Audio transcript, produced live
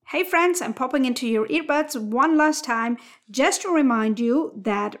Hey friends, I'm popping into your earbuds one last time just to remind you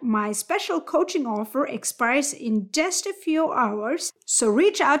that my special coaching offer expires in just a few hours. So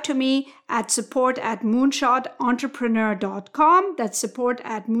reach out to me at support@moonshotentrepreneur.com. That's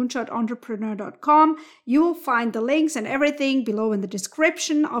support@moonshotentrepreneur.com. You will find the links and everything below in the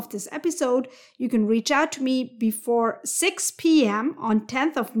description of this episode. You can reach out to me before 6 p.m. on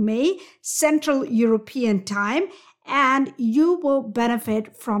 10th of May, Central European Time. And you will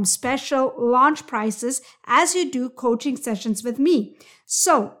benefit from special launch prices as you do coaching sessions with me.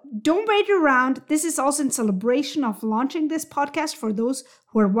 So don't wait around. This is also in celebration of launching this podcast. For those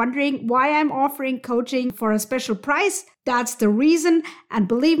who are wondering why I'm offering coaching for a special price, that's the reason. And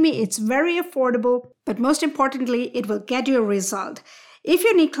believe me, it's very affordable. But most importantly, it will get you a result. If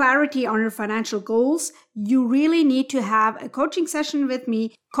you need clarity on your financial goals, you really need to have a coaching session with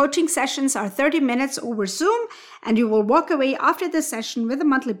me. Coaching sessions are 30 minutes over Zoom, and you will walk away after the session with a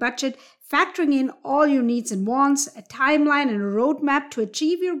monthly budget, factoring in all your needs and wants, a timeline and a roadmap to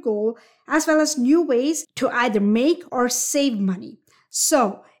achieve your goal, as well as new ways to either make or save money.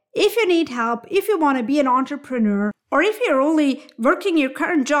 So, if you need help, if you want to be an entrepreneur, or if you're only working your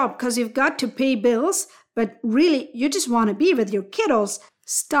current job because you've got to pay bills, but really, you just want to be with your kiddos,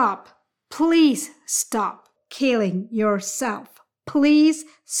 stop. Please stop killing yourself. Please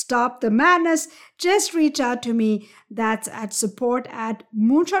stop the madness. Just reach out to me. That's at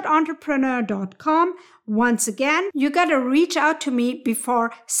support@moonshotentrepreneur.com. Once again, you got to reach out to me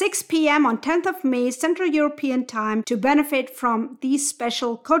before 6 p.m. on 10th of May, Central European Time, to benefit from these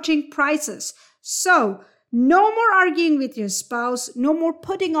special coaching prices. So, no more arguing with your spouse. No more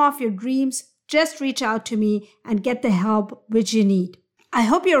putting off your dreams. Just reach out to me and get the help which you need. I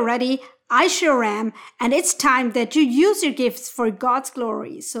hope you're ready. I sure am. And it's time that you use your gifts for God's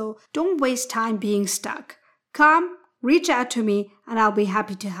glory. So don't waste time being stuck. Come, reach out to me, and I'll be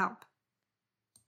happy to help.